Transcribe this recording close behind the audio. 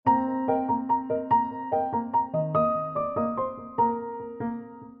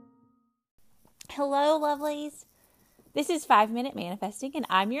This is 5 Minute Manifesting, and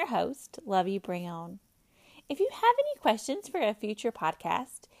I'm your host, Lovey Brown. If you have any questions for a future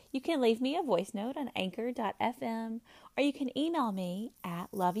podcast, you can leave me a voice note on anchor.fm, or you can email me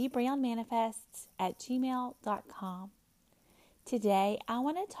at loveybrownmanifests@gmail.com. Today, I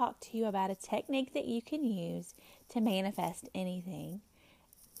want to talk to you about a technique that you can use to manifest anything,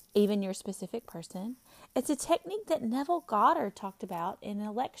 even your specific person. It's a technique that Neville Goddard talked about in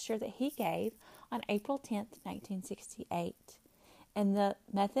a lecture that he gave on April 10th, 1968. And the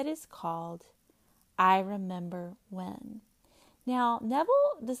method is called I Remember When. Now,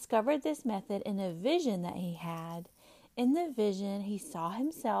 Neville discovered this method in a vision that he had. In the vision, he saw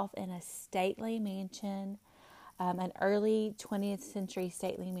himself in a stately mansion, an early 20th century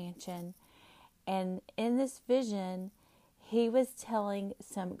stately mansion. And in this vision, he was telling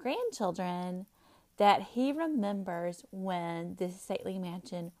some grandchildren that he remembers when this stately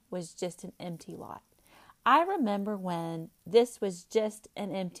mansion was just an empty lot. I remember when this was just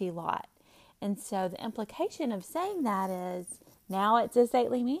an empty lot. And so the implication of saying that is, now it's a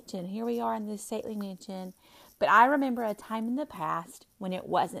stately mansion. Here we are in this stately mansion. But I remember a time in the past when it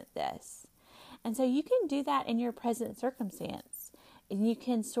wasn't this. And so you can do that in your present circumstance. And you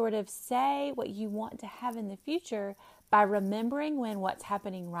can sort of say what you want to have in the future by remembering when what's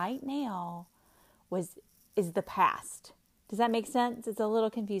happening right now is the past. Does that make sense? It's a little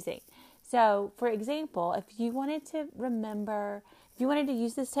confusing. So, for example, if you wanted to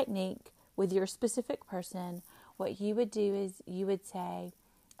use this technique with your specific person, what you would do is you would say,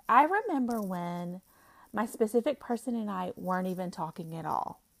 I remember when my specific person and I weren't even talking at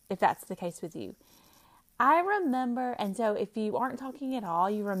all, if that's the case with you. I remember, and so if you aren't talking at all,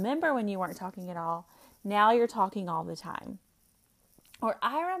 you remember when you weren't talking at all, now you're talking all the time. Or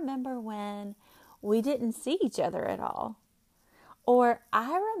I remember when we didn't see each other at all. Or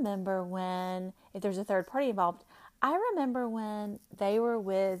I remember when, if there's a third party involved, I remember when they were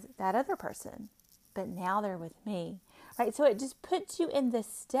with that other person, but now they're with me, right? So it just puts you in the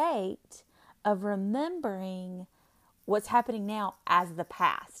state of remembering what's happening now as the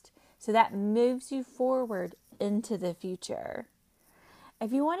past. So that moves you forward into the future.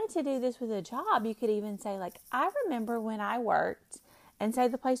 If you wanted to do this with a job, you could even say, like, I remember when I worked, and say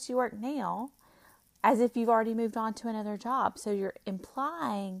the place you work now, as if you've already moved on to another job. So you're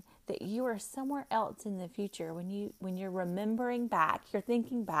implying that you are somewhere else in the future. When you're remembering back, you're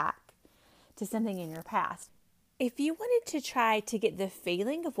thinking back to something in your past. If you wanted to try to get the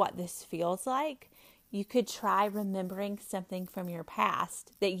feeling of what this feels like, you could try remembering something from your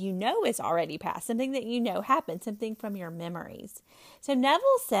past that you know is already past, something that you know happened, something from your memories. So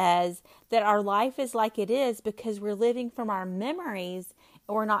Neville says that our life is like it is because we're living from our memories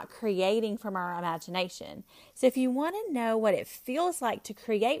and we're not creating from our imagination. So if you want to know what it feels like to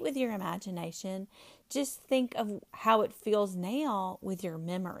create with your imagination, just think of how it feels now with your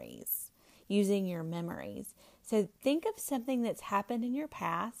memories, using your memories. So think of something that's happened in your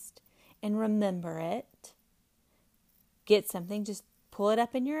past and remember it. Get something, just pull it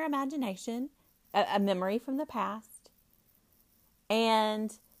up in your imagination, a memory from the past.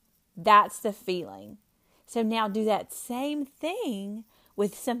 And that's the feeling. So now do that same thing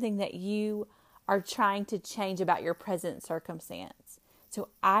with something that you are trying to change about your present circumstance. So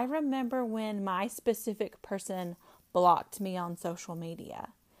I remember when my specific person blocked me on social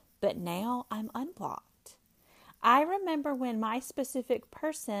media, but now I'm unblocked. I remember when my specific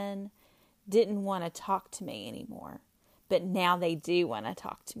person didn't want to talk to me anymore, but now they do want to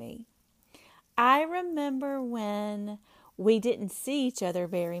talk to me. I remember when we didn't see each other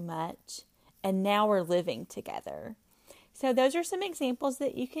very much, and now we're living together. So those are some examples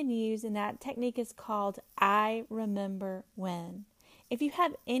that you can use, and that technique is called I Remember When. If you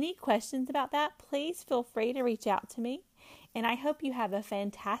have any questions about that, please feel free to reach out to me, and I hope you have a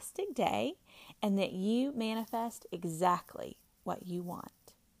fantastic day and that you manifest exactly what you want.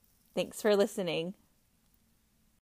 Thanks for listening.